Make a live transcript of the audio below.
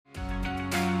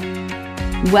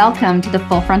Welcome to the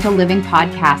Full Frontal Living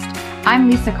Podcast. I'm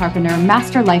Lisa Carpenter,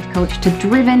 master life coach to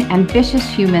driven, ambitious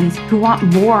humans who want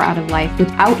more out of life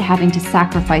without having to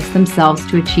sacrifice themselves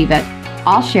to achieve it.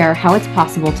 I'll share how it's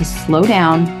possible to slow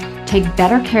down, take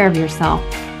better care of yourself,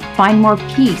 find more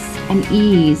peace and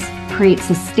ease, create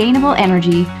sustainable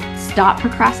energy, stop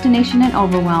procrastination and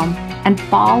overwhelm, and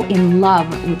fall in love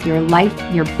with your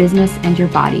life, your business, and your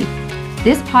body.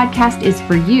 This podcast is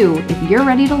for you if you're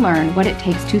ready to learn what it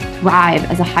takes to thrive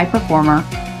as a high performer,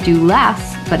 do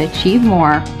less but achieve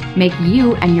more, make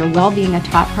you and your well-being a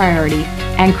top priority,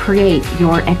 and create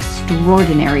your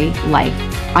extraordinary life.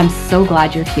 I'm so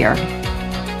glad you're here.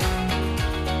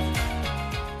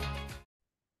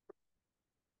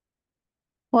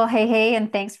 Well, hey,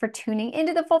 and thanks for tuning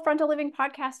into the Full Frontal Living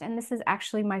Podcast. And this is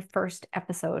actually my first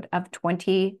episode of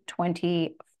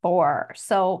 2024.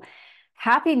 So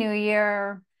Happy New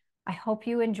Year. I hope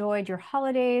you enjoyed your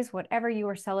holidays, whatever you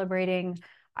were celebrating.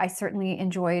 I certainly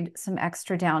enjoyed some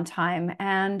extra downtime.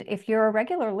 And if you're a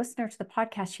regular listener to the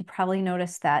podcast, you probably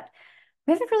noticed that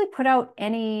we haven't really put out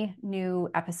any new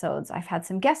episodes. I've had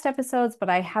some guest episodes, but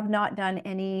I have not done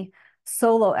any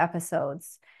solo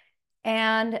episodes.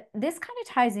 And this kind of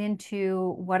ties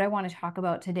into what I want to talk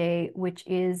about today, which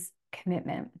is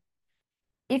commitment.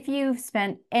 If you've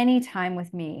spent any time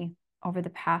with me over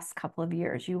the past couple of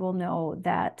years, you will know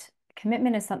that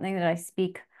commitment is something that I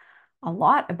speak a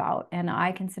lot about, and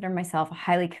I consider myself a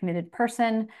highly committed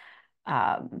person.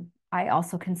 I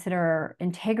also consider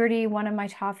integrity one of my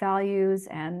top values,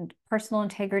 and personal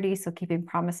integrity, so keeping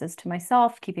promises to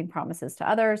myself, keeping promises to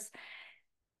others.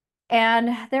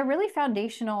 And they're really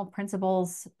foundational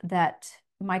principles that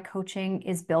my coaching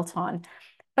is built on.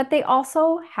 But they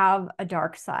also have a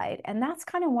dark side, and that's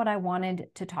kind of what I wanted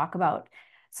to talk about.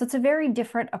 So it's a very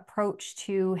different approach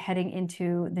to heading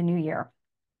into the new year.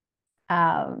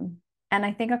 And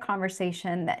I think a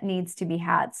conversation that needs to be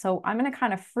had. So I'm going to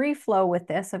kind of free flow with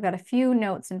this. I've got a few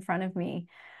notes in front of me,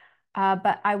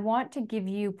 but I want to give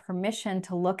you permission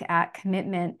to look at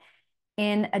commitment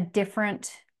in a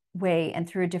different way and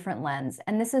through a different lens.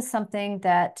 And this is something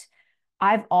that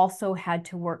I've also had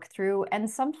to work through, and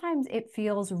sometimes it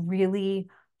feels really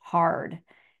hard.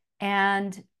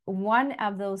 And one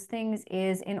of those things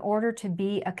is, in order to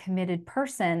be a committed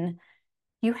person,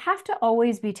 you have to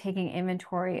always be taking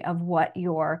inventory of what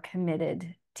you're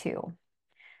committed to.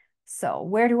 So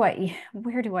where do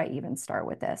I even start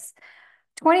with this?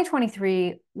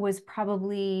 2023 was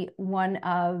probably one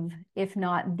of, if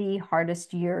not the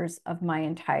hardest years of my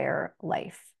entire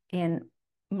life in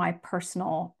my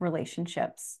personal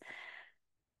relationships.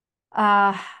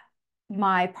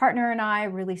 My partner and I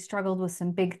really struggled with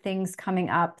some big things coming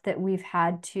up that we've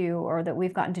had to, or that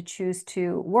we've gotten to choose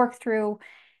to work through.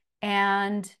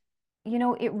 And,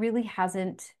 it really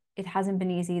hasn't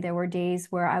been easy. There were days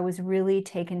where I was really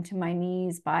taken to my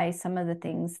knees by some of the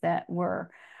things that were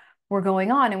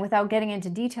going on. And without getting into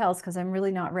details, because I'm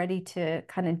really not ready to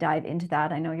kind of dive into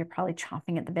that. I know you're probably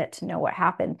chomping at the bit to know what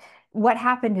happened. What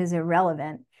happened is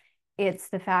irrelevant. It's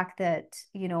the fact that,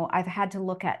 I've had to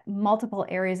look at multiple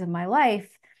areas of my life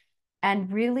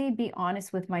and really be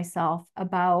honest with myself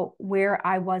about where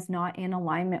I was not in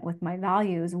alignment with my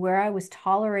values, where I was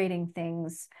tolerating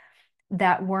things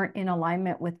that weren't in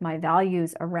alignment with my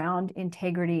values around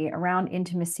integrity, around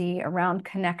intimacy, around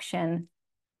connection,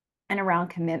 and around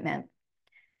commitment.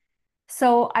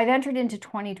 So I've entered into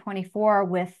 2024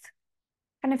 with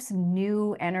kind of some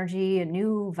new energy, a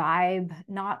new vibe,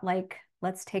 not like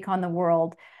let's take on the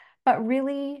world, but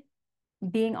really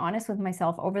being honest with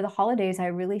myself. Over the holidays, I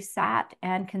really sat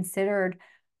and considered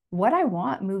what I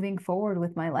want moving forward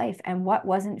with my life and what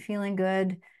wasn't feeling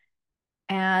good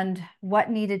and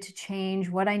what needed to change,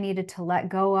 what I needed to let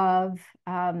go of,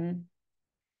 and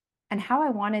how I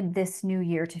wanted this new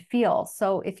year to feel.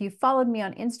 So if you followed me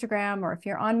on Instagram, or if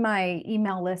you're on my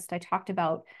email list, I talked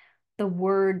about the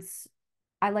words.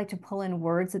 I like to pull in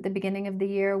words at the beginning of the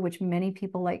year, which many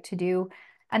people like to do.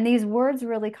 And these words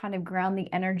really kind of ground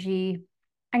the energy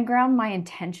and ground my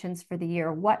intentions for the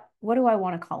year. What do I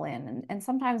want to call in? And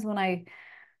sometimes when I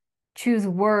choose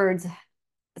words,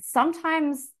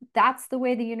 sometimes that's the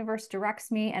way the universe directs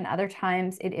me, and other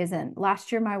times it isn't.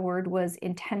 Last year, my word was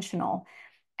intentional.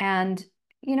 And,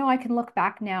 I can look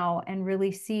back now and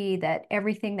really see that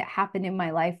everything that happened in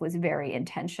my life was very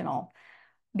intentional,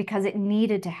 because it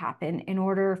needed to happen in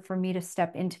order for me to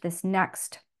step into this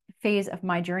next phase of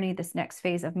my journey, this next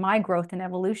phase of my growth and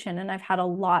evolution. And I've had a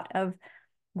lot of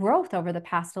growth over the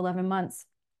past 11 months.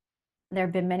 There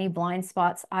have been many blind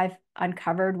spots I've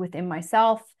uncovered within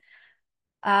myself.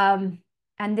 And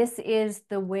And this is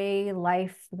the way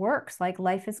life works. Like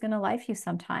life is going to life you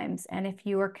sometimes. And if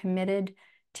you are committed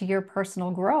to your personal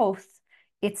growth,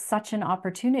 it's such an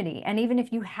opportunity. And even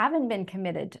if you haven't been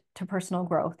committed to personal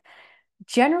growth,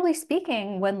 generally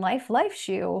speaking, when life lifes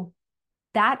you,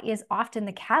 that is often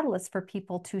the catalyst for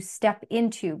people to step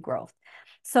into growth.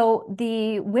 So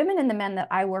the women and the men that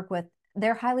I work with,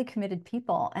 they're highly committed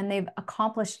people and they've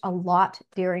accomplished a lot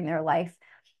during their life.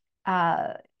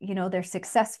 They're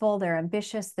successful, they're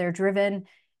ambitious, they're driven,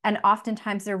 and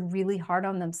oftentimes they're really hard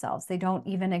on themselves. They don't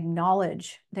even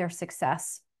acknowledge their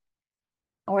success,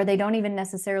 or they don't even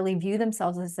necessarily view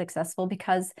themselves as successful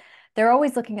because they're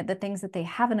always looking at the things that they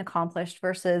haven't accomplished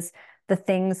versus the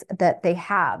things that they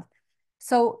have.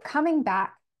 So coming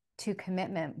back to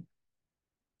commitment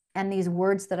and these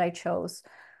words that I chose.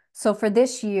 So for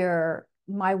this year,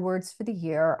 my words for the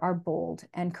year are bold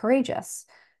and courageous.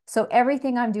 So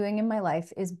everything I'm doing in my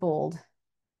life is bold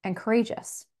and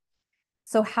courageous.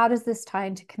 So how does this tie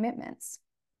into commitments?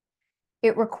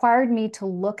 It required me to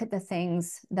look at the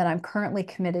things that I'm currently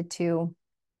committed to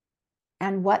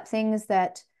and what things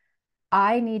that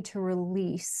I need to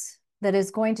release that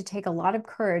is going to take a lot of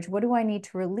courage. What do I need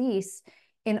to release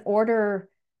in order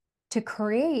to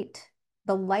create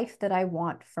the life that I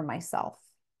want for myself?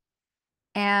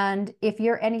 And if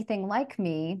you're anything like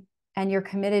me and you're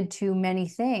committed to many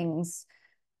things,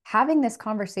 having this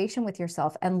conversation with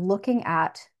yourself and looking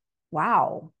at,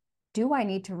 wow, do I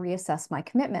need to reassess my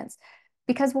commitments?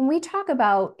 Because when we talk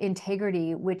about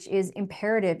integrity, which is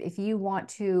imperative if you want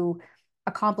to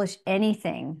accomplish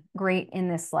anything great in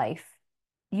this life,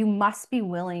 you must be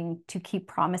willing to keep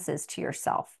promises to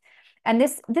yourself. And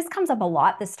this comes up a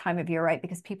lot this time of year, right?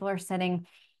 Because people are setting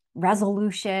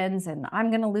resolutions and I'm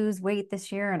going to lose weight this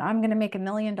year and I'm going to make $1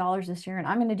 million this year and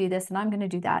I'm going to do this and I'm going to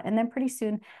do that. And then pretty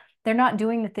soon they're not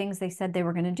doing the things they said they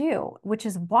were going to do, which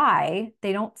is why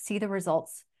they don't see the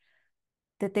results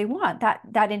that they want.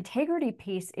 That integrity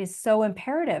piece is so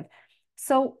imperative.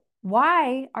 So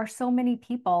why are so many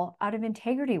people out of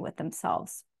integrity with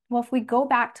themselves? Well, if we go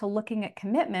back to looking at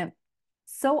commitment,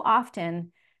 so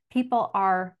often people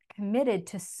are committed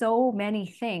to so many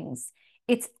things.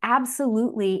 It's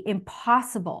absolutely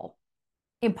impossible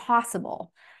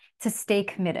to stay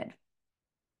committed.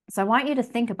 So I want you to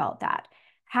think about that.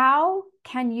 How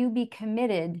can you be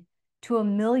committed to a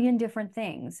million different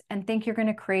things and think you're going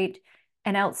to create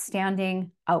an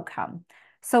outstanding outcome?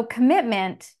 So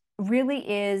commitment really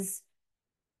is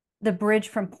the bridge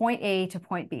from point A to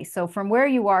point B. So from where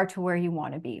you are to where you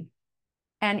want to be.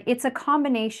 And it's a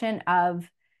combination of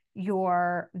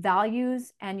your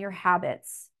values and your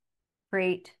habits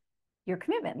create your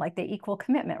commitment, like they equal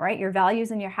commitment, right? Your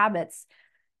values and your habits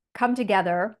come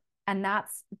together, and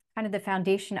that's kind of the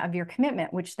foundation of your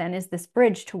commitment, which then is this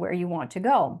bridge to where you want to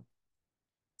go.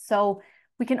 So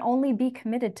we can only be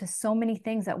committed to so many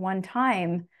things at one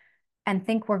time and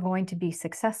think we're going to be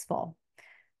successful.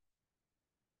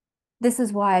 This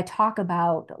is why I talk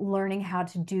about learning how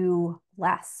to do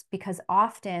less, because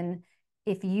often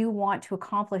if you want to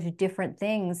accomplish different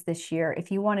things this year,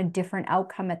 if you want a different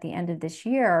outcome at the end of this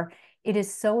year, it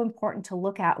is so important to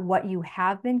look at what you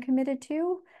have been committed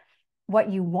to,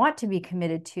 what you want to be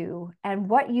committed to, and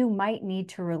what you might need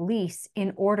to release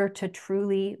in order to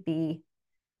truly be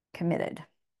committed.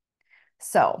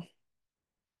 So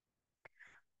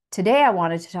today I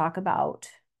wanted to talk about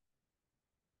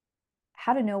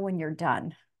how to know when you're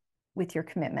done with your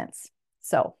commitments.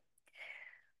 So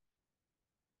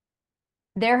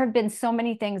there have been so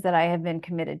many things that I have been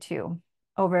committed to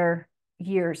over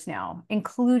years now,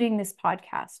 including this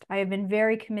podcast. I have been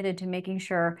very committed to making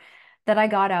sure that I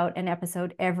got out an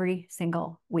episode every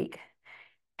single week.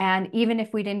 And even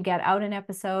if we didn't get out an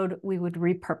episode, we would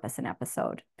repurpose an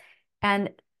episode.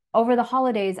 And over the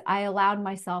holidays, I allowed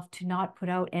myself to not put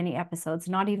out any episodes,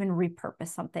 not even repurpose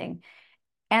something.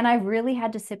 And I really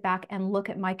had to sit back and look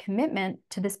at my commitment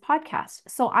to this podcast.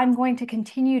 So I'm going to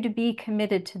continue to be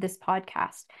committed to this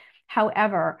podcast.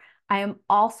 However, I am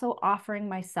also offering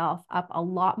myself up a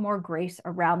lot more grace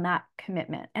around that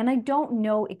commitment. And I don't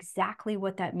know exactly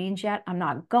what that means yet. I'm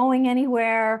not going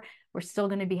anywhere. We're still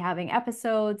going to be having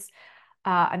episodes.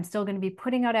 I'm still going to be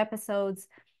putting out episodes.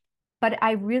 But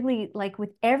I really, like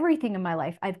with everything in my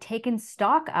life, I've taken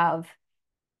stock of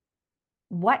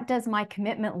what does my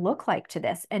commitment look like to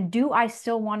this? And do I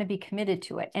still want to be committed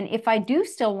to it? And if I do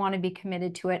still want to be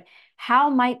committed to it, how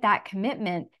might that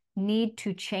commitment need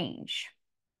to change?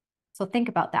 So think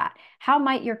about that. How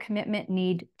might your commitment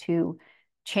need to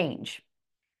change?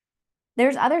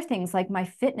 There's other things like my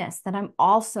fitness that I'm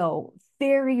also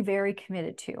very, very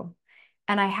committed to.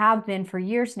 And I have been for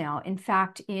years now. In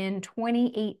fact, in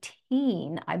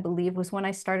 2018, I believe, was when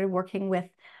I started working with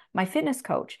my fitness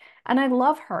coach. And I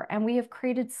love her. And we have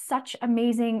created such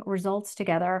amazing results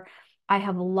together. I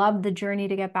have loved the journey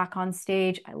to get back on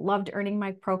stage. I loved earning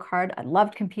my pro card. I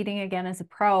loved competing again as a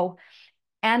pro.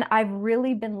 And I've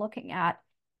really been looking at,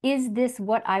 is this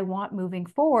what I want moving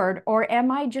forward? Or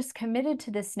am I just committed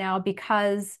to this now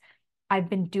because I've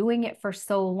been doing it for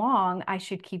so long, I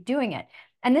should keep doing it?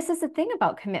 And this is the thing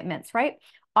about commitments, right?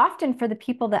 Often for the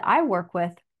people that I work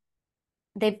with,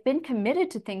 they've been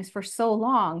committed to things for so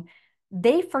long,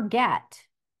 they forget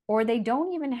or they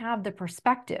don't even have the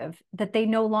perspective that they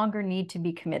no longer need to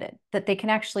be committed, that they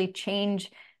can actually change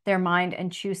their mind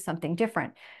and choose something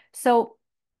different. So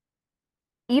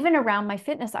even around my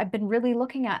fitness, I've been really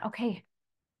looking at, okay,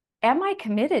 am I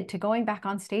committed to going back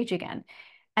on stage again?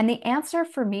 And the answer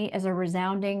for me is a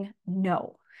resounding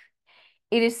no.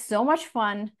 It is so much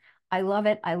fun. I love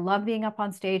it. I love being up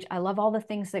on stage. I love all the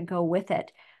things that go with it.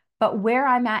 But where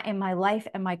I'm at in my life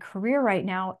and my career right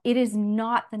now, it is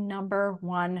not the number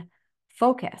one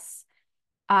focus.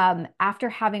 After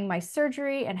having my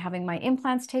surgery and having my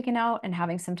implants taken out and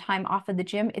having some time off of the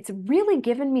gym, it's really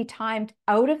given me time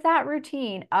out of that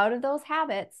routine, out of those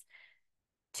habits,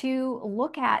 to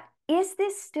look at, is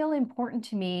this still important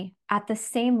to me at the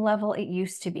same level it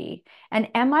used to be? And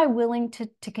am I willing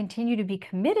to continue to be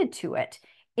committed to it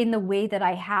in the way that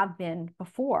I have been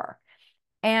before?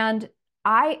 And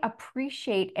I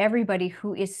appreciate everybody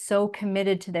who is so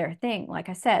committed to their thing. Like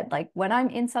I said, like when I'm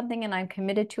in something and I'm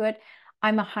committed to it,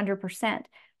 I'm 100%.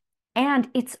 And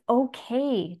it's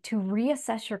okay to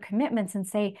reassess your commitments and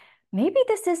say, maybe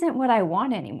this isn't what I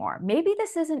want anymore. Maybe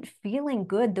this isn't feeling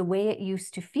good the way it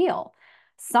used to feel.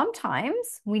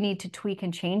 Sometimes we need to tweak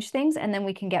and change things, and then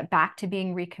we can get back to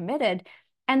being recommitted.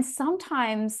 And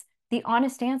sometimes the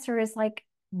honest answer is like,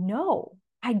 no,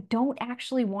 I don't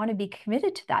actually want to be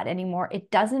committed to that anymore.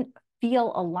 It doesn't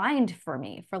feel aligned for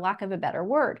me, for lack of a better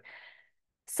word.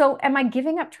 So, am I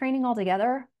giving up training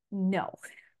altogether? No.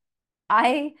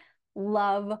 I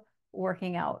love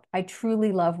working out. I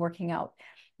truly love working out,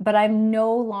 but I'm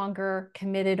no longer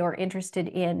committed or interested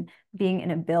in being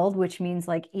in a build, which means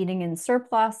like eating in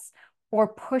surplus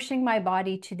or pushing my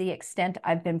body to the extent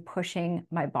I've been pushing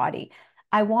my body.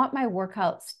 I want my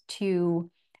workouts to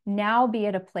now be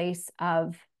at a place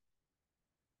of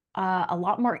a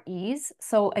lot more ease.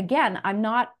 So again, I'm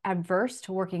not adverse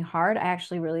to working hard. I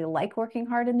actually really like working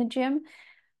hard in the gym.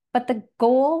 But the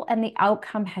goal and the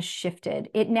outcome has shifted.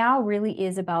 It now really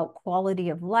is about quality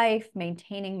of life,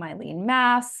 maintaining my lean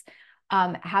mass,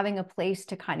 having a place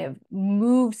to kind of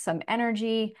move some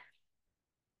energy.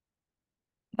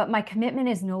 But my commitment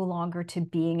is no longer to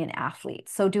being an athlete.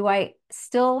 So do I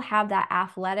still have that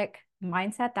athletic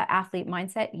mindset, that athlete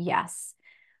mindset? Yes.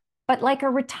 But like a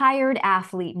retired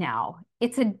athlete now,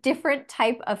 it's a different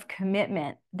type of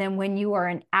commitment than when you are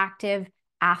an active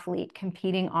athlete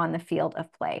competing on the field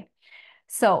of play.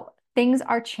 So things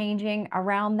are changing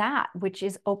around that, which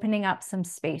is opening up some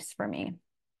space for me.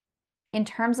 In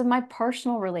terms of my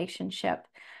personal relationship,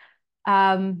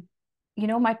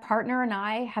 my partner and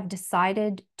I have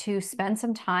decided to spend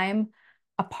some time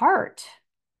apart,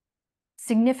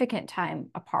 significant time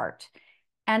apart.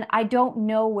 And I don't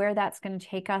know where that's going to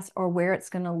take us or where it's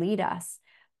going to lead us.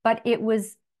 But it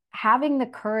was having the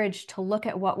courage to look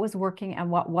at what was working and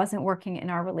what wasn't working in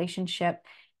our relationship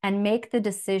and make the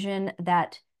decision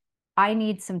that I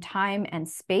need some time and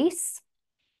space,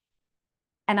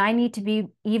 and I need to be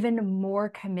even more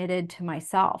committed to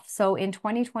myself. So in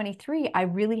 2023, I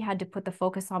really had to put the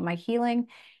focus on my healing.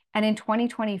 And in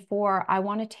 2024, I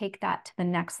want to take that to the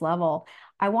next level.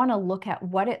 I want to look at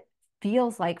what it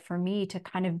feels like for me to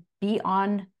kind of be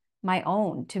on my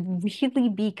own, to really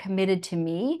be committed to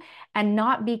me and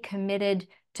not be committed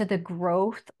to the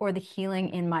growth or the healing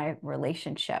in my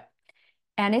relationship.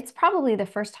 And it's probably the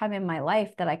first time in my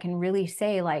life that I can really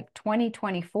say, like,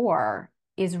 2024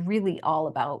 is really all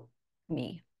about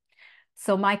me.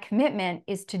 So my commitment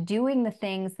is to doing the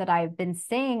things that I've been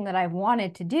saying that I've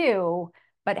wanted to do,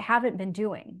 but haven't been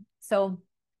doing. So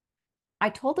I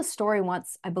told a story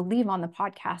once, I believe, on the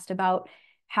podcast about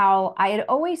how I had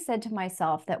always said to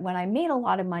myself that when I made a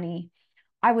lot of money,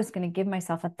 I was going to give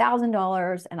myself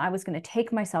 $1,000 and I was going to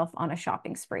take myself on a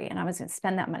shopping spree and I was going to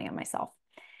spend that money on myself.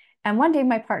 And one day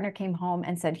my partner came home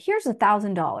and said, here's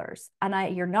 $1,000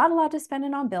 and you're not allowed to spend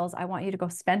it on bills. I want you to go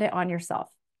spend it on yourself.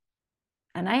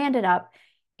 And I ended up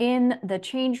in the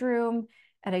change room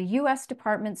at a US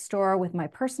department store with my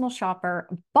personal shopper,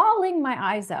 bawling my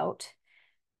eyes out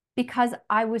because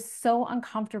I was so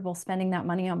uncomfortable spending that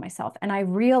money on myself. And I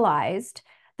realized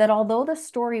that although the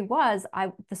story was I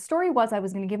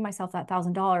was going to give myself that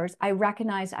 $1,000, I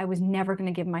recognized I was never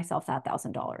going to give myself that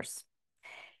 $1,000.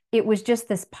 It was just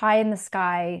this pie in the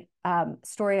sky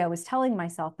story I was telling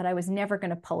myself, but I was never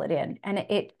going to pull it in. And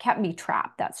it kept me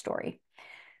trapped, that story.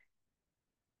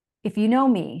 If you know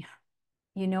me,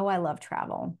 you know I love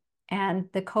travel. And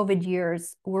the COVID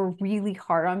years were really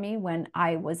hard on me when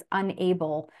I was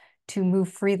unable to move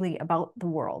freely about the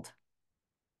world.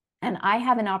 And I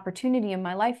have an opportunity in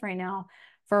my life right now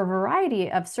for a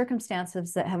variety of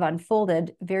circumstances that have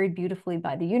unfolded very beautifully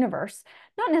by the universe,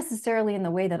 not necessarily in the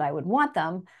way that I would want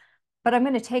them, but I'm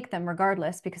going to take them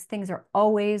regardless because things are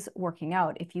always working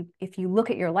out. If you look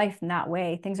at your life in that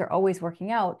way, things are always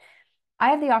working out.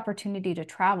 I have the opportunity to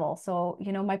travel. So,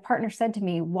 my partner said to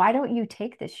me, why don't you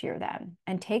take this year then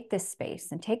and take this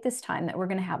space and take this time that we're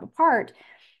going to have apart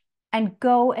and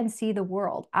go and see the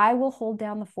world. I will hold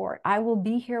down the fort. I will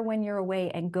be here when you're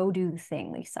away and go do the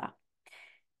thing, Lisa.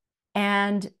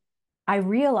 And I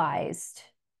realized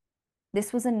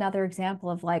this was another example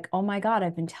of like, oh my God,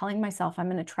 I've been telling myself I'm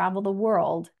going to travel the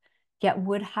world, yet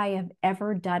would I have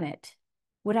ever done it?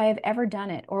 Would I have ever done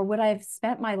it? Or would I have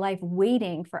spent my life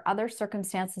waiting for other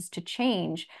circumstances to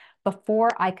change before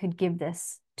I could give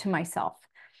this to myself?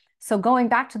 So going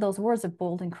back to those words of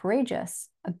bold and courageous,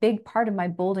 a big part of my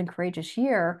bold and courageous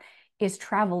year is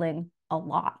traveling a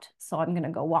lot. So I'm going to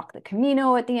go walk the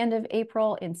Camino at the end of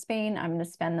April in Spain. I'm going to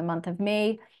spend the month of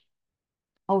May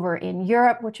over in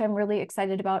Europe, which I'm really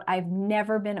excited about. I've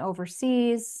never been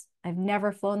overseas. I've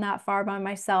never flown that far by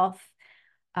myself.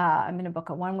 I'm going to book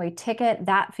a one-way ticket.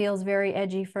 That feels very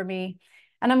edgy for me.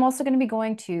 And I'm also going to be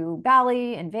going to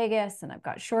Bali and Vegas, and I've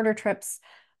got shorter trips.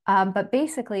 But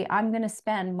basically, I'm going to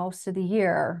spend most of the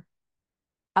year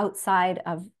outside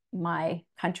of my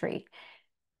country,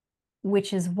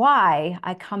 which is why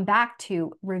I come back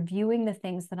to reviewing the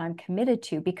things that I'm committed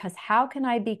to, because how can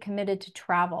I be committed to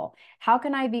travel? How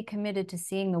can I be committed to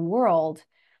seeing the world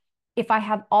if I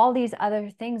have all these other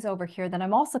things over here that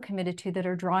I'm also committed to that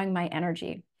are drawing my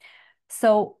energy?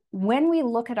 So when we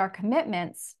look at our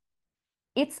commitments,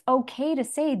 it's okay to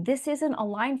say this isn't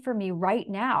aligned for me right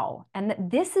now, and that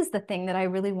this is the thing that I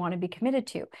really want to be committed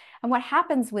to. And what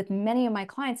happens with many of my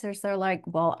clients is they're like,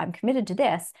 well, I'm committed to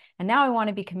this, and now I want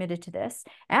to be committed to this,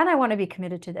 and I want to be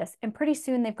committed to this. And pretty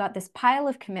soon they've got this pile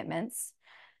of commitments.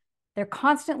 They're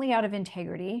constantly out of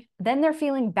integrity. Then they're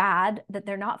feeling bad that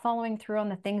they're not following through on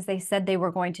the things they said they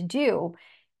were going to do.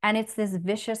 And it's this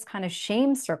vicious kind of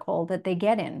shame circle that they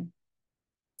get in.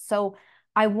 So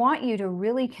I want you to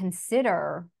really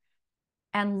consider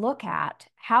and look at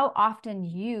how often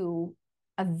you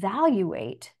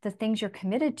evaluate the things you're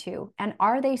committed to, and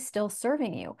are they still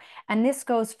serving you? And this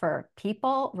goes for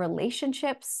people,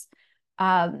 relationships.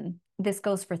 This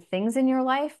goes for things in your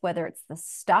life, whether it's the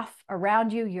stuff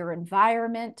around you, your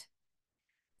environment,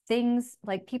 things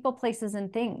like people, places,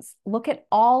 and things. Look at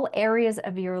all areas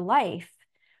of your life.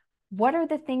 What are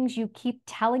the things you keep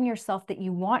telling yourself that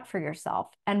you want for yourself?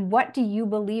 And what do you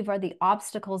believe are the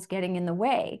obstacles getting in the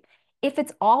way? If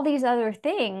it's all these other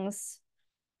things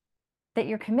that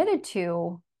you're committed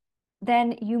to,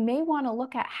 then you may want to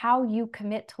look at how you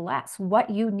commit to less, what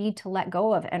you need to let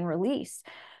go of and release.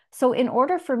 So in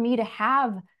order for me to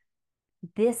have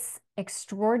this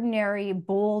extraordinary,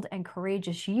 bold, and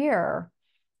courageous year,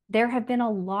 there have been a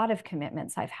lot of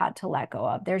commitments I've had to let go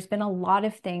of. There's been a lot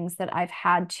of things that I've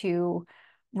had to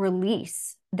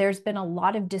release. There's been a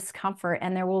lot of discomfort,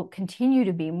 and there will continue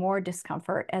to be more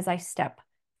discomfort as I step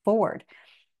forward.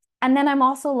 And then I'm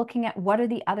also looking at what are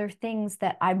the other things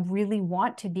that I really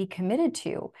want to be committed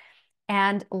to.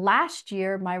 And last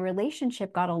year, my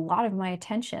relationship got a lot of my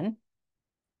attention,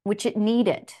 which it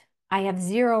needed. I have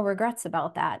zero regrets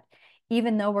about that.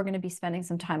 Even though we're going to be spending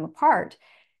some time apart,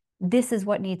 this is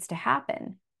what needs to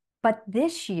happen. But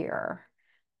this year,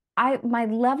 my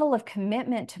level of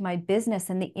commitment to my business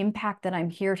and the impact that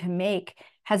I'm here to make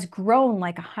has grown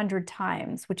like 100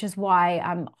 times, which is why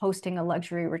I'm hosting a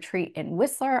luxury retreat in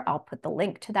Whistler. I'll put the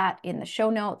link to that in the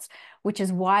show notes, which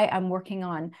is why I'm working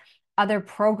on other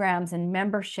programs and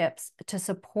memberships to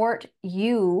support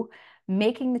you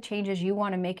making the changes you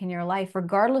want to make in your life,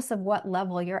 regardless of what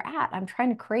level you're at. I'm trying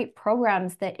to create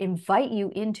programs that invite you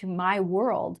into my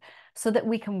world so that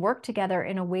we can work together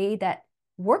in a way that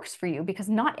works for you, because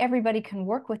not everybody can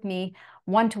work with me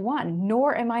one-to-one,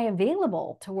 nor am I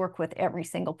available to work with every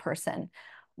single person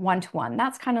one-to-one.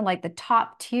 That's kind of like the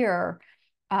top tier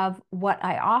of what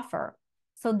I offer.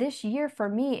 So this year for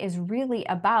me is really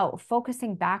about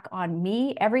focusing back on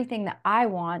me, everything that I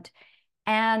want,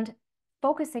 and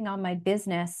focusing on my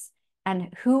business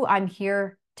and who I'm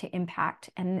here to impact,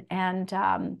 and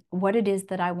what it is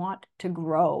that I want to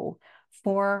grow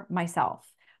for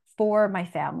myself, for my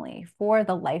family, for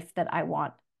the life that I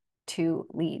want to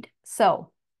lead.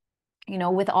 So,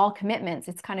 with all commitments,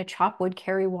 it's kind of chop wood,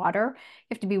 carry water.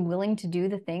 You have to be willing to do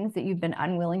the things that you've been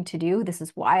unwilling to do. This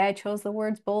is why I chose the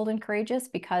words bold and courageous,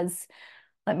 because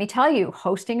let me tell you,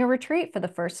 hosting a retreat for the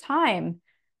first time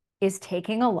is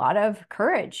taking a lot of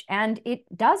courage, and it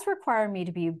does require me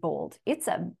to be bold. It's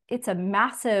a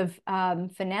massive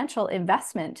financial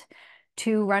investment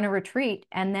to run a retreat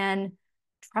and then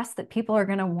trust that people are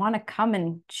going to want to come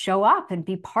and show up and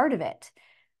be part of it.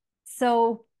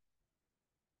 So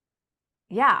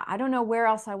yeah, I don't know where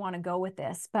else I want to go with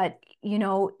this, but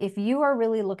if you are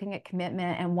really looking at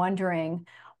commitment and wondering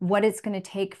what it's going to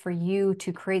take for you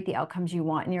to create the outcomes you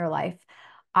want in your life,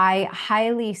 I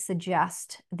highly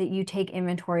suggest that you take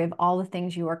inventory of all the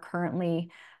things you are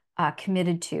currently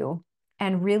committed to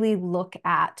and really look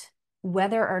at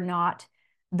whether or not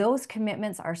those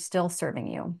commitments are still serving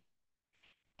you.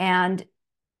 And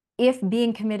if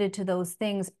being committed to those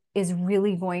things is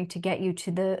really going to get you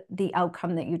to the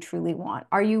outcome that you truly want.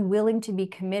 Are you willing to be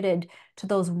committed to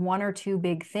those one or two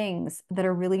big things that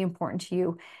are really important to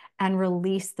you and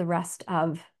release the rest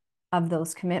of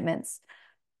those commitments?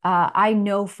 I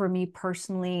know for me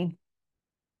personally,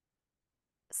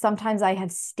 sometimes I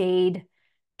have stayed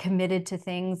committed to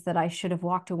things that I should have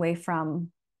walked away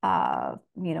from,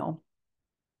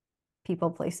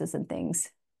 people, places, and things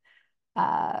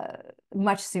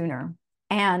much sooner.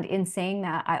 And in saying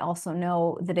that, I also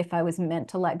know that if I was meant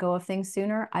to let go of things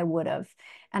sooner, I would have.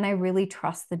 And I really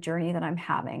trust the journey that I'm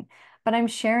having. But I'm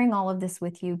sharing all of this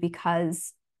with you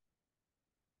because,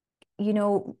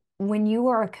 when you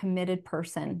are a committed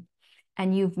person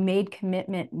and you've made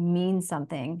commitment mean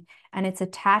something and it's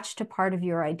attached to part of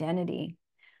your identity,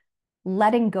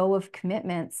 letting go of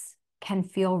commitments can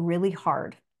feel really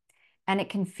hard. And it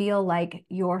can feel like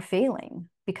you're failing,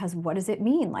 because what does it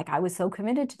mean? Like, I was so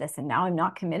committed to this and now I'm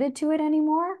not committed to it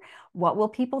anymore. What will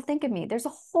people think of me? There's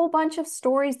a whole bunch of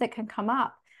stories that can come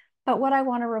up. But what I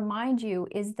want to remind you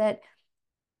is that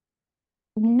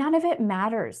none of it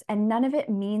matters and none of it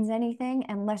means anything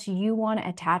unless you want to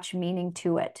attach meaning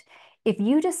to it. If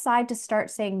you decide to start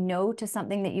saying no to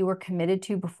something that you were committed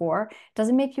to before, it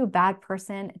doesn't make you a bad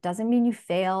person. It doesn't mean you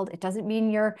failed. It doesn't mean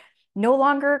you're no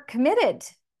longer committed.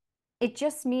 It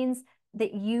just means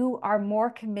that you are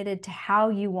more committed to how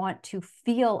you want to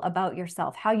feel about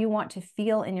yourself, how you want to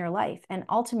feel in your life. And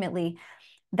ultimately,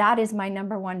 that is my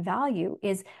number one value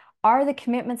is, are the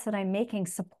commitments that I'm making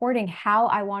supporting how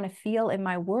I want to feel in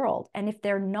my world? And if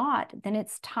they're not, then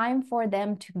it's time for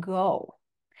them to go.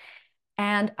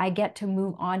 And I get to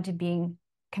move on to being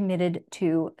committed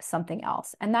to something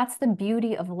else. And that's the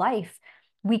beauty of life.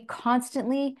 We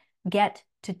constantly get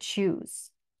to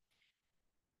choose.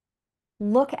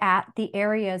 Look at the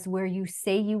areas where you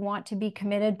say you want to be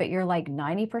committed, but you're like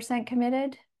 90%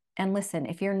 committed. And listen,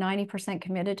 if you're 90%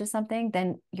 committed to something,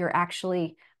 then you're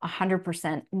actually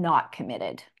 100% not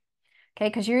committed. Okay,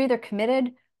 because you're either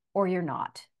committed or you're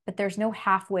not. But there's no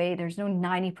halfway, there's no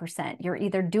 90%. You're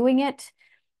either doing it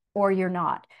or you're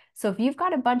not. So if you've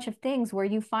got a bunch of things where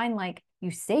you find like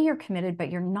you say you're committed,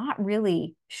 but you're not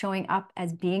really showing up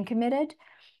as being committed,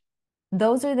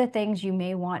 those are the things you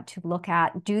may want to look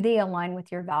at. Do they align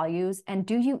with your values? And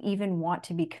do you even want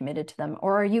to be committed to them?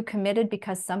 Or are you committed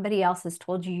because somebody else has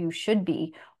told you you should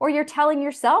be, or you're telling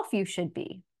yourself you should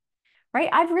be? Right?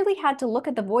 I've really had to look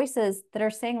at the voices that are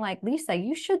saying, like, Lisa,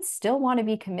 you should still want to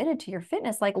be committed to your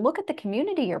fitness. Like, look at the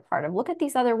community you're part of. Look at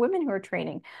these other women who are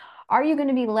training. Are you going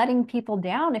to be letting people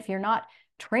down if you're not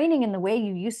training in the way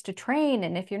you used to train,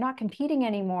 and if you're not competing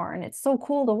anymore and it's so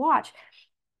cool to watch?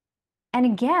 And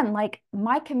again, like,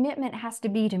 my commitment has to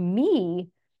be to me,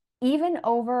 even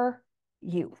over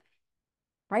you,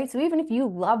 right? So even if you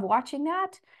love watching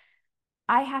that,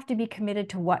 I have to be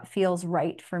committed to what feels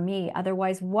right for me.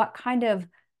 Otherwise, what kind of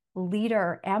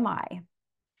leader am I?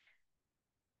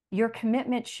 Your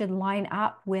commitment should line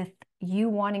up with you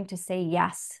wanting to say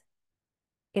yes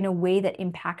in a way that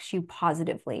impacts you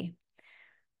positively.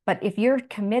 But if you're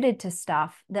committed to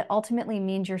stuff that ultimately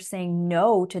means you're saying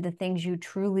no to the things you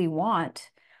truly want,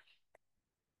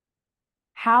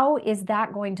 how is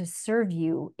that going to serve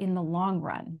you in the long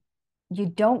run? You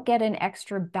don't get an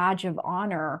extra badge of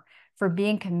honor for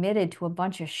being committed to a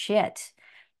bunch of shit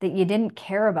that you didn't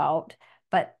care about,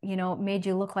 but made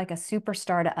you look like a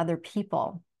superstar to other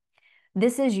people.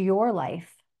 This is your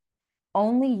life.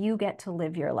 Only you get to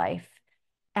live your life.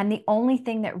 And the only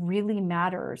thing that really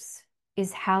matters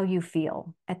is how you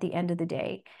feel at the end of the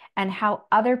day, and how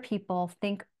other people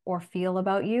think or feel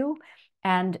about you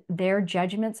and their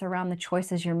judgments around the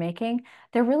choices you're making,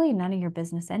 they're really none of your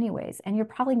business anyways. And you're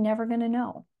probably never going to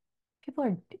know. People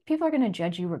are people are going to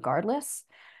judge you regardless.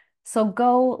 So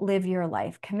go live your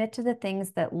life. Commit to the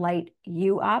things that light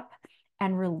you up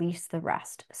and release the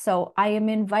rest. So I am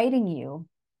inviting you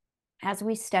as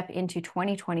we step into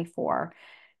 2024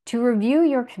 to review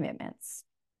your commitments,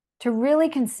 to really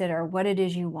consider what it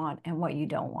is you want and what you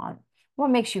don't want. What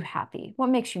makes you happy? What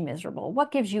makes you miserable?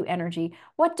 What gives you energy?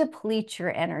 What depletes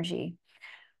your energy?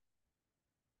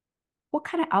 What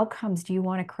kind of outcomes do you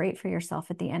want to create for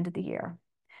yourself at the end of the year?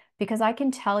 Because I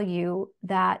can tell you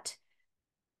that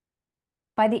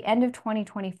by the end of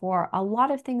 2024, a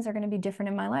lot of things are going to be different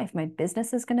in my life. My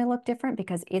business is going to look different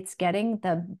because it's getting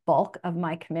the bulk of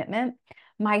my commitment.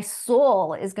 My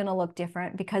soul is going to look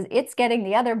different because it's getting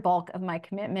the other bulk of my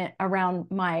commitment around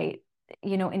my,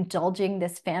 indulging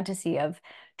this fantasy of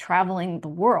traveling the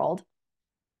world.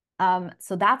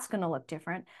 So that's going to look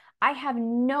different. I have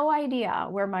no idea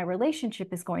where my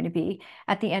relationship is going to be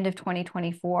at the end of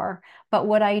 2024. But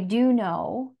what I do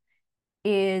know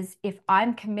is if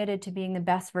I'm committed to being the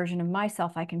best version of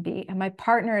myself I can be, and my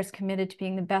partner is committed to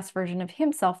being the best version of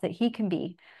himself that he can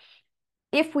be,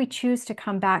 if we choose to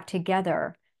come back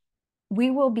together,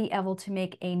 we will be able to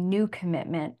make a new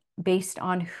commitment based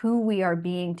on who we are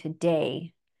being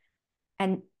today.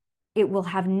 And it will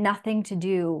have nothing to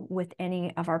do with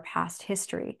any of our past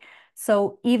history.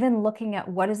 So even looking at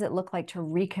what does it look like to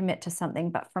recommit to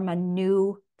something, but from a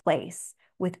new place,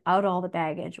 without all the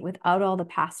baggage, without all the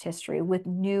past history, with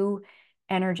new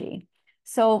energy.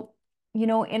 So,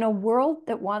 in a world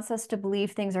that wants us to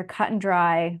believe things are cut and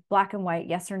dry, black and white,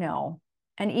 yes or no,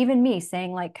 and even me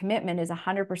saying like commitment is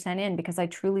 100% in because I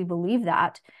truly believe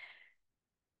that,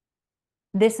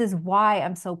 this is why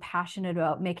I'm so passionate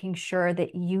about making sure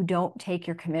that you don't take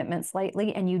your commitments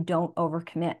lightly and you don't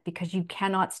overcommit, because you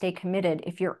cannot stay committed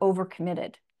if you're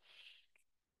overcommitted.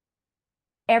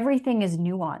 Everything is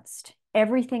nuanced.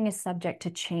 Everything is subject to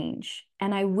change.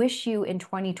 And I wish you in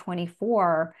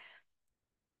 2024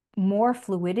 more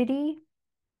fluidity,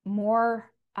 more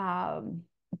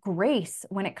grace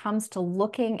when it comes to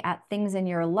looking at things in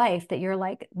your life that you're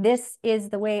like, this is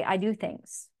the way I do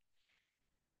things.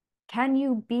 Can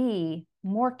you be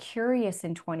more curious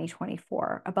in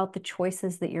 2024 about the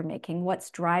choices that you're making?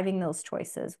 What's driving those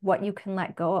choices? What you can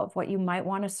let go of, what you might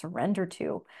want to surrender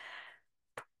to?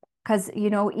 Because,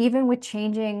 even with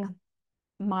changing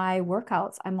my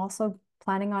workouts, I'm also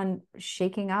planning on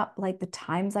shaking up like the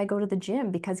times I go to the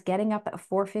gym, because getting up at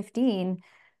 4:15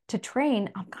 to train,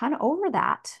 I'm kind of over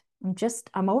that.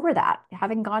 I'm over that.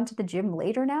 Having gone to the gym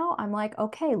later now, I'm like,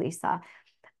 okay, Lisa,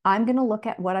 I'm going to look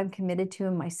at what I'm committed to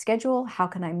in my schedule. How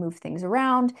can I move things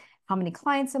around? How many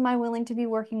clients am I willing to be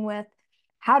working with?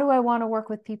 How do I want to work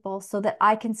with people so that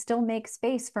I can still make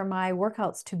space for my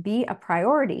workouts to be a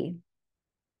priority,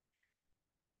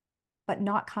 but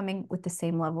not coming with the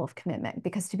same level of commitment?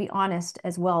 Because to be honest,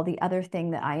 as well, the other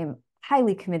thing that I am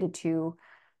highly committed to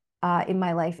in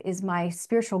my life is my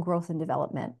spiritual growth and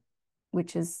development,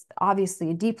 which is obviously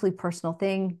a deeply personal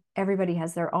thing. Everybody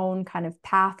has their own kind of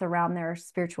path around their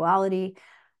spirituality.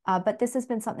 But this has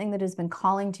been something that has been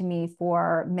calling to me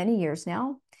for many years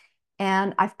now.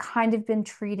 And I've kind of been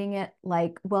treating it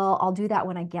like, well, I'll do that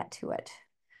when I get to it.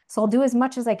 So I'll do as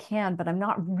much as I can, but I'm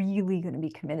not really going to be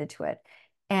committed to it.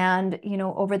 And,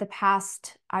 over the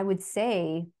past, I would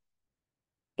say,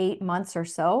 8 months or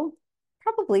so,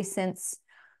 probably since,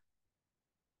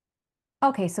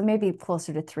 okay, so maybe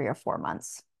closer to 3 or 4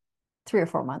 months, 3 or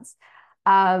 4 months,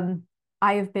 um,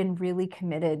 I have been really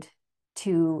committed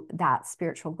to that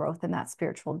spiritual growth and that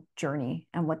spiritual journey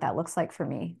and what that looks like for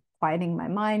me. Quieting my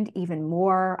mind even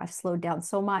more. I've slowed down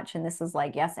so much. And this is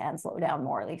like, yes, and slow down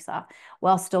more, Lisa,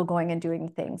 while still going and doing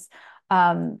things.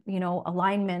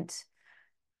 Alignment,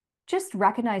 just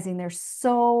recognizing there's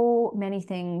so many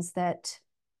things that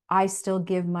I still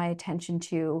give my attention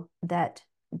to that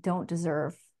don't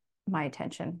deserve my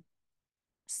attention.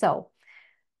 So,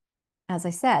 as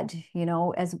I said,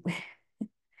 as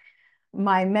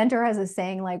my mentor has a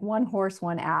saying like one horse,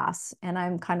 one ass. And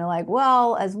I'm kind of like,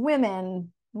 well, as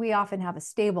women, we often have a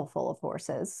stable full of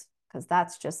horses, because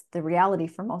that's just the reality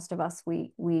for most of us.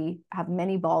 We have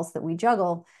many balls that we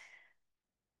juggle.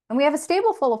 And we have a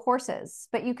stable full of horses,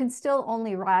 but you can still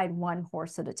only ride one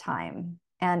horse at a time.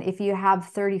 And if you have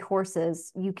 30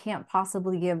 horses, you can't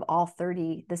possibly give all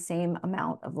 30 the same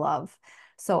amount of love.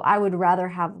 So I would rather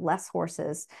have less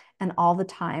horses and all the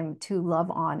time to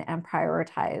love on and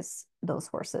prioritize those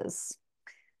horses,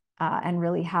 and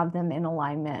really have them in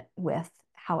alignment with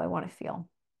how I want to feel.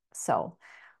 So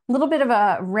a little bit of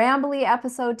a rambly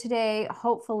episode today.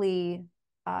 Hopefully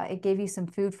it gave you some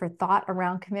food for thought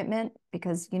around commitment,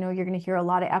 because, you know, you're going to hear a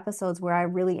lot of episodes where I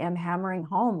really am hammering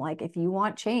home, like, if you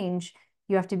want change,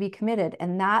 you have to be committed.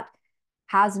 And that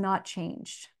has not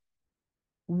changed.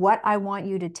 What I want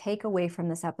you to take away from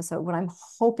this episode, what I'm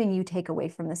hoping you take away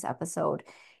from this episode,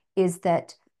 is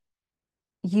that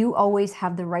you always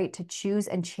have the right to choose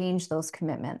and change those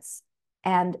commitments.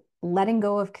 And letting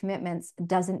go of commitments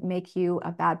doesn't make you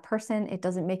a bad person. It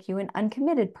doesn't make you an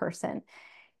uncommitted person.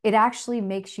 It actually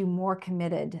makes you more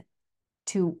committed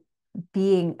to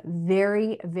being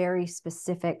very, very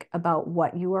specific about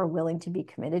what you are willing to be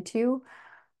committed to,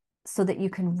 so that you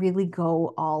can really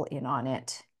go all in on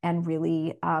it and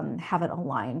really have it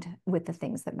aligned with the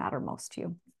things that matter most to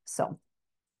you. So,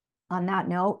 on that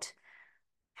note,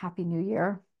 Happy New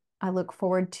Year. I look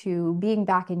forward to being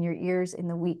back in your ears in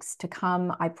the weeks to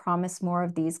come. I promise more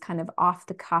of these kind of off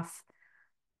the cuff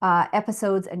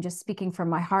episodes and just speaking from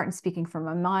my heart and speaking from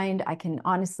my mind. I can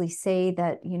honestly say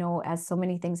that, you know, as so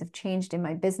many things have changed in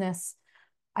my business,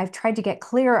 I've tried to get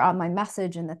clear on my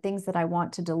message and the things that I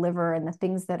want to deliver and the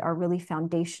things that are really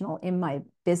foundational in my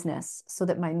business, so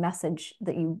that my message,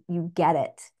 that you get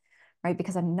it, right?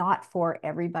 Because I'm not for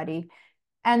everybody.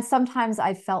 And sometimes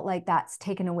I felt like that's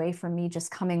taken away from me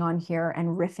just coming on here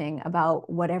and riffing about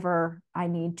whatever I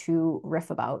need to riff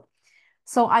about.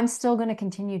 So I'm still going to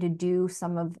continue to do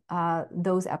some of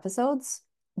those episodes,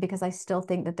 because I still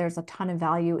think that there's a ton of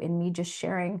value in me just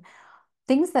sharing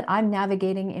things that I'm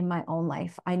navigating in my own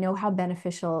life. I know how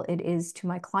beneficial it is to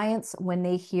my clients when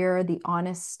they hear the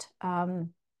honest, you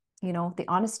know, the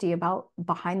honesty about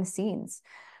behind the scenes.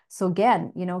 So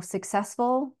again, you know,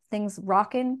 successful, things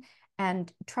rocking.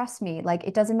 And trust me, like,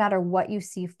 it doesn't matter what you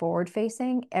see forward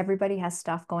facing, everybody has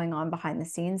stuff going on behind the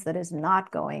scenes that is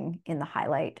not going in the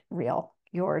highlight reel.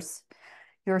 Yours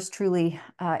truly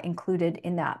included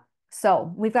in that.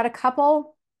 So we've got a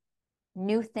couple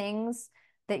new things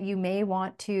that you may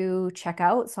want to check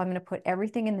out. So I'm going to put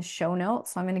everything in the show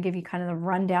notes. So I'm going to give you kind of the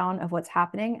rundown of what's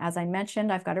happening. As I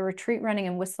mentioned, I've got a retreat running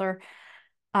in Whistler,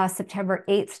 September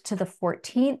 8th to the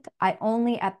 14th.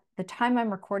 At the time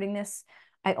I'm recording this,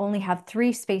 I only have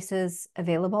 3 spaces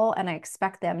available, and I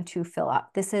expect them to fill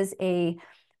up. This is a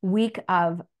week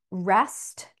of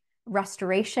rest,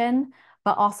 restoration,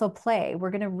 but also play.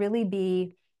 We're going to really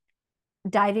be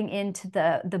diving into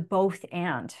the both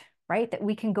and, right? That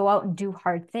we can go out and do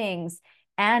hard things,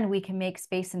 and we can make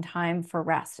space and time for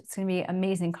rest. It's going to be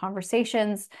amazing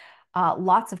conversations,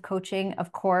 lots of coaching,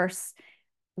 of course,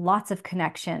 lots of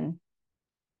connection.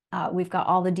 We've got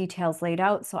all the details laid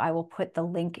out, so I will put the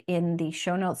link in the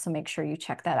show notes, so make sure you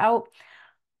check that out.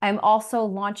 I'm also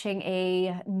launching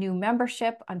a new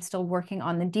membership. I'm still working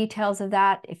on the details of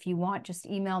that. If you want, just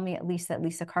email me at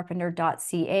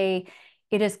lisa@lisacarpenter.ca.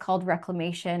 It is called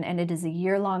Reclamation, and it is a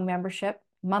year-long membership,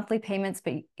 monthly payments,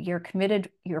 but you're committed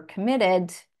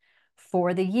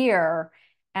for the year.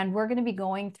 And we're going to be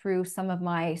going through some of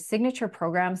my signature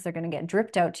programs. They're going to get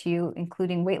dripped out to you,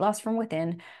 including Weight Loss from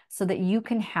Within, so that you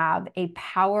can have a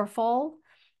powerful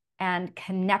and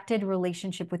connected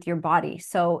relationship with your body.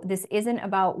 So this isn't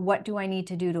about what do I need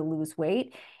to do to lose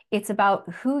weight. It's about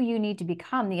who you need to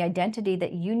become, the identity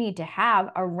that you need to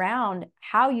have around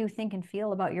how you think and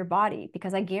feel about your body.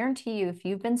 Because I guarantee you, if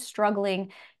you've been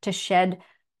struggling to shed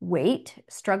weight,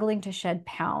 struggling to shed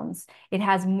pounds, it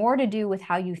has more to do with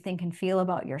how you think and feel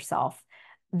about yourself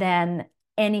than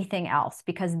anything else,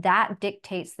 because that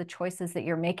dictates the choices that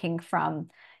you're making, from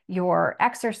your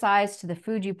exercise to the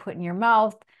food you put in your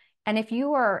mouth. And if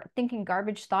you are thinking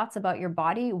garbage thoughts about your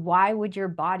body, why would your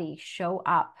body show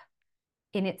up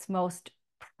in its most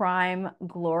prime,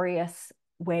 glorious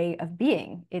way of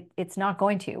being? It's not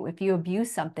going to. If you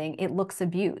abuse something, it looks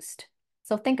abused.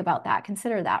 So think about that.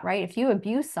 Consider that, right? If you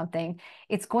abuse something,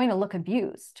 it's going to look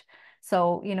abused.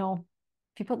 So, you know,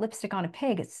 if you put lipstick on a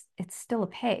pig, it's still a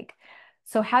pig.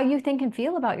 So how you think and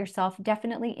feel about yourself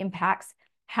definitely impacts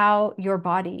how your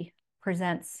body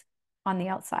presents on the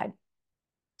outside.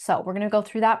 So we're going to go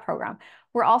through that program.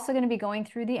 We're also going to be going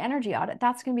through the energy audit.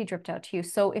 That's going to be dripped out to you.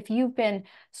 So if you've been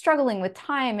struggling with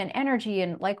time and energy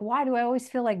and like, why do I always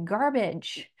feel like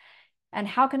garbage? And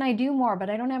how can I do more, but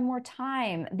I don't have more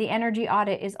time? The energy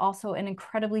audit is also an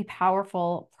incredibly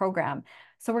powerful program.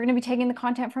 So we're going to be taking the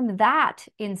content from that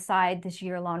inside this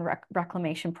year-long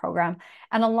reclamation program.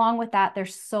 And along with that,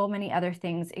 there's so many other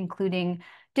things, including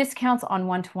discounts on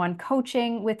one-to-one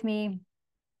coaching with me,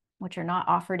 which are not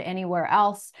offered anywhere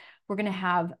else. We're going to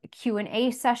have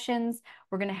Q&A sessions.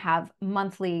 We're going to have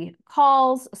monthly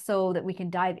calls so that we can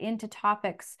dive into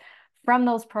topics from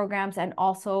those programs, and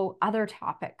also other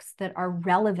topics that are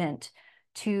relevant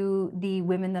to the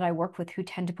women that I work with, who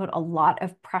tend to put a lot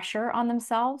of pressure on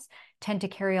themselves tend to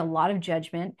carry a lot of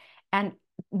judgment and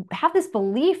have this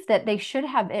belief that they should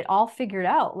have it all figured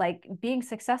out. Like being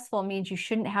successful means you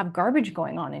shouldn't have garbage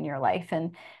going on in your life.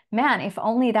 And man, if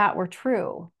only that were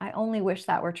true. I only wish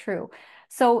that were true.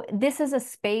 So this is a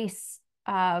space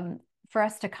for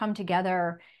us to come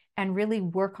together and really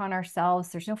work on ourselves.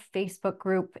 There's no Facebook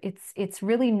group. It's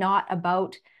really not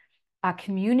about a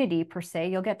community per se.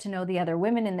 You'll get to know the other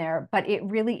women in there, but it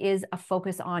really is a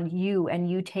focus on you and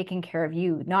you taking care of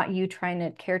you, not you trying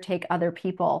to caretake other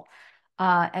people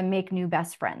and make new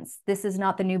best friends. This is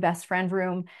not the new best friend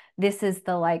room. This is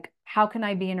the like, how can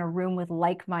I be in a room with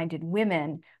like-minded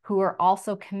women who are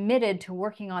also committed to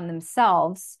working on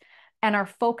themselves and are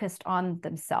focused on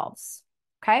themselves?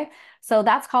 Okay, so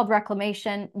that's called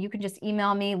Reclamation. You can just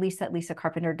email me,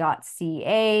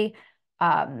 lisa@lisacarpenter.ca.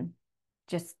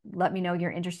 Just let me know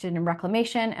you're interested in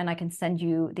Reclamation and I can send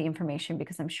you the information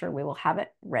because I'm sure we will have it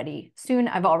ready soon.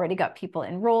 I've already got people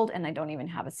enrolled and I don't even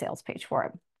have a sales page for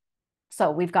it. So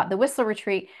we've got the Whistler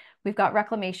Retreat, we've got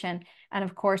Reclamation, and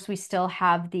of course we still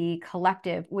have the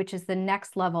Collective, which is the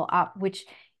next level up, which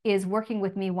is working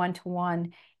with me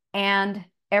one-to-one, and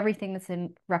everything that's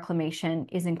in Reclamation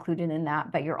is included in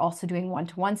that, but you're also doing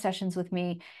one-to-one sessions with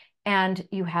me, and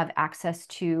you have access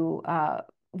to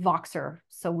Voxer,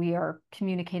 so we are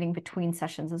communicating between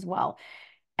sessions as well.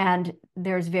 And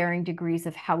there's varying degrees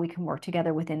of how we can work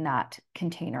together within that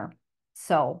container.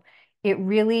 So it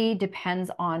really depends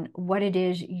on what it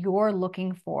is you're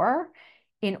looking for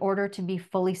in order to be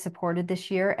fully supported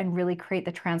this year and really create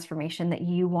the transformation that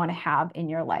you want to have in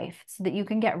your life so that you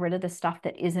can get rid of the stuff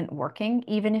that isn't working,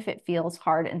 even if it feels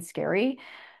hard and scary,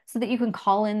 so that you can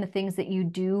call in the things that you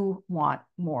do want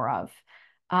more of.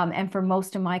 And for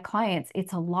most of my clients,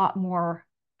 it's a lot more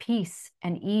peace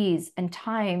and ease and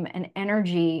time and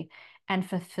energy and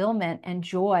fulfillment and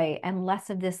joy and less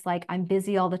of this like I'm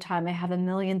busy all the time, I have a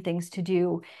million things to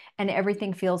do and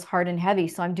everything feels hard and heavy,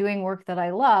 so I'm doing work that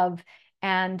I love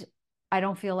and I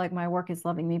don't feel like my work is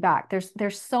loving me back.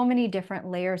 There's so many different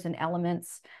layers and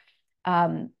elements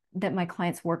that my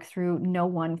clients work through. No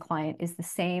one client is the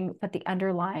same, but the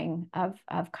underlying of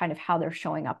kind of how they're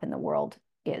showing up in the world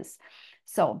is.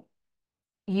 So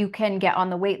you can get on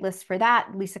the wait list for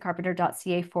that,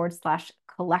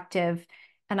 lisacarpenter.ca/collective,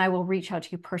 and I will reach out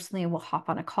to you personally and we'll hop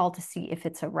on a call to see if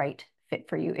it's a right fit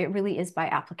for you. It really is by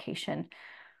application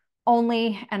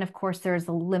only. And of course, there's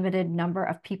a limited number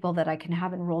of people that I can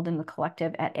have enrolled in the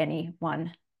collective at any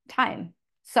one time.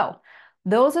 So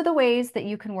those are the ways that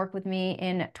you can work with me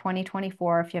in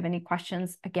 2024. If you have any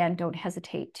questions, again, don't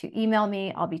hesitate to email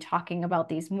me. I'll be talking about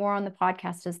these more on the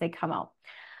podcast as they come out.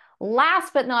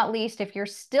 Last but not least, if you're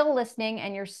still listening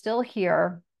and you're still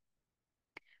here,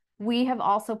 we have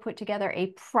also put together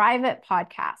a private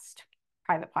podcast.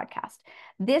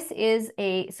 This is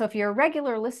so if you're a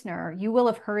regular listener, you will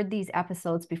have heard these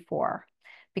episodes before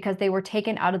because they were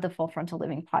taken out of the Full Frontal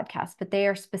Living podcast, but they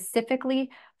are specifically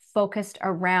focused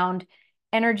around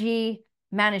energy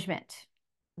management.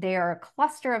 They are a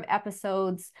cluster of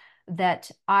episodes that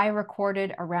I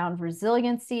recorded around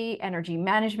resiliency, energy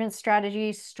management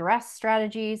strategies, stress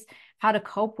strategies, how to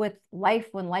cope with life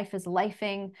when life is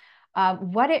lifing,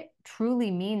 what it truly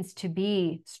means to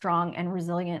be strong and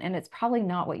resilient. And it's probably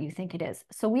not what you think it is.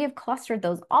 So we have clustered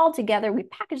those all together. We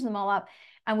packaged them all up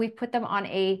and we've put them on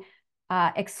a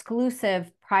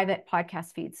exclusive private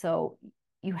podcast feed. So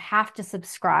you have to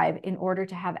subscribe in order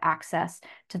to have access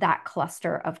to that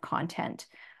cluster of content.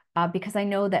 Because I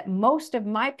know that most of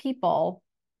my people,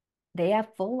 they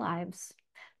have full lives.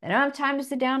 They don't have time to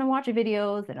sit down and watch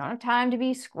videos. They don't have time to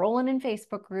be scrolling in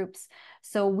Facebook groups.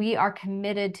 So we are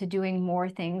committed to doing more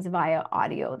things via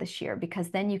audio this year because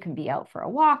then you can be out for a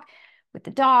walk with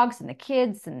the dogs and the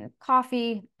kids and the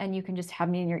coffee, and you can just have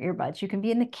me in your earbuds. You can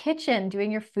be in the kitchen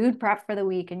doing your food prep for the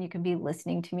week, and you can be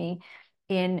listening to me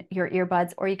in your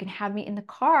earbuds, or you can have me in the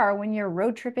car when you're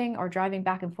road tripping or driving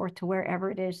back and forth to wherever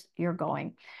it is you're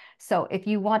going. So if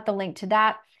you want the link to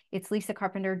that, it's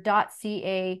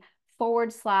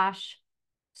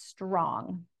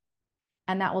lisacarpenter.ca/strong.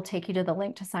 And that will take you to the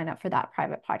link to sign up for that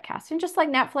private podcast. And just like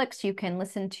Netflix, you can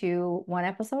listen to one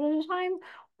episode at a time,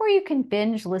 or you can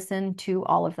binge listen to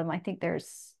all of them. I think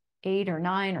there's 8 or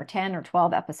 9 or 10 or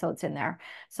 12 episodes in there.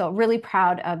 So really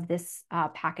proud of this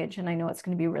package. And I know it's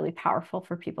going to be really powerful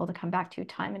for people to come back to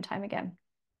time and time again.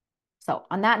 So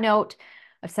on that note,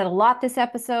 I've said a lot this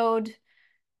episode.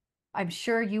 I'm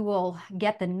sure you will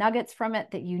get the nuggets from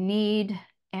it that you need.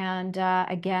 And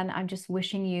again, I'm just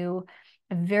wishing you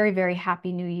a very, very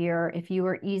happy new year. If you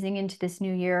are easing into this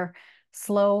new year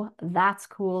slow, that's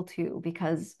cool too,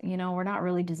 because, you know, we're not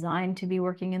really designed to be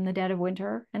working in the dead of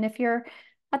winter. And if you're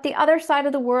at the other side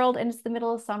of the world and it's the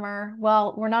middle of summer,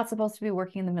 well, we're not supposed to be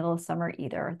working in the middle of summer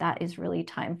either. That is really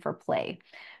time for play.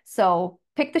 So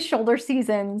pick the shoulder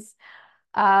seasons.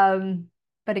 Um,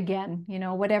 but again,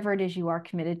 whatever it is you are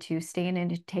committed to, stay in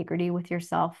integrity with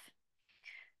yourself,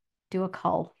 do a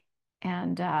cull,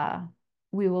 and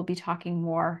we will be talking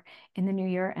more in the new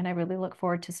year. And I really look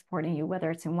forward to supporting you,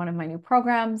 whether it's in one of my new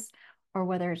programs or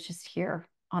whether it's just here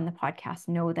on the podcast.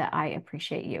 Know that I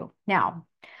appreciate you. Now,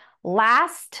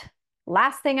 last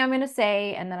thing I'm going to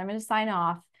say, and then I'm going to sign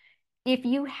off. If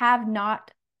you have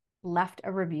not left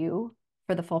a review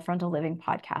for the Full Frontal Living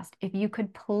podcast, if you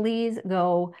could please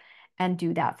go and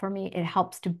do that for me. It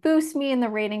helps to boost me in the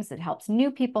ratings. It helps new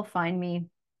people find me.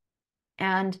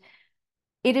 And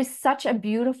it is such a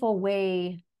beautiful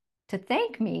way to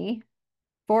thank me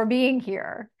for being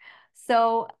here.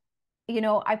 So,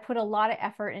 I put a lot of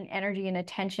effort and energy and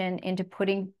attention into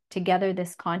putting together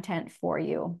this content for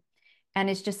you. And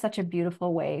it's just such a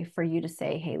beautiful way for you to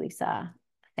say, hey, Lisa,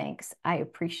 thanks. I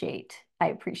appreciate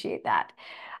that.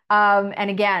 And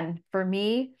again, for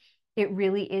me, it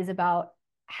really is about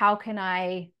how can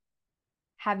I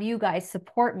have you guys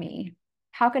support me?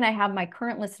 How can I have my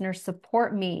current listeners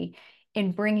support me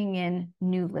in bringing in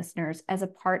new listeners as a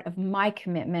part of my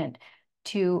commitment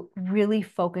to really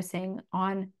focusing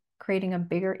on creating a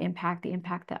bigger impact, the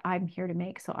impact that I'm here to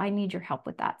make. So I need your help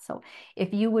with that. So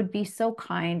if you would be so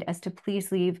kind as to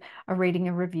please leave a rating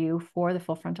and review for the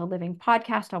Full Frontal Living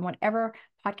podcast on whatever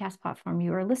podcast platform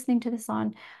you are listening to this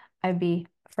on, I'd be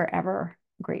forever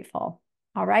grateful.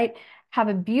 All right. Have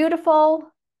a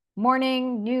beautiful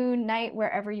morning, noon, night,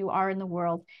 wherever you are in the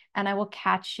world. And I will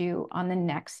catch you on the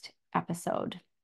next episode.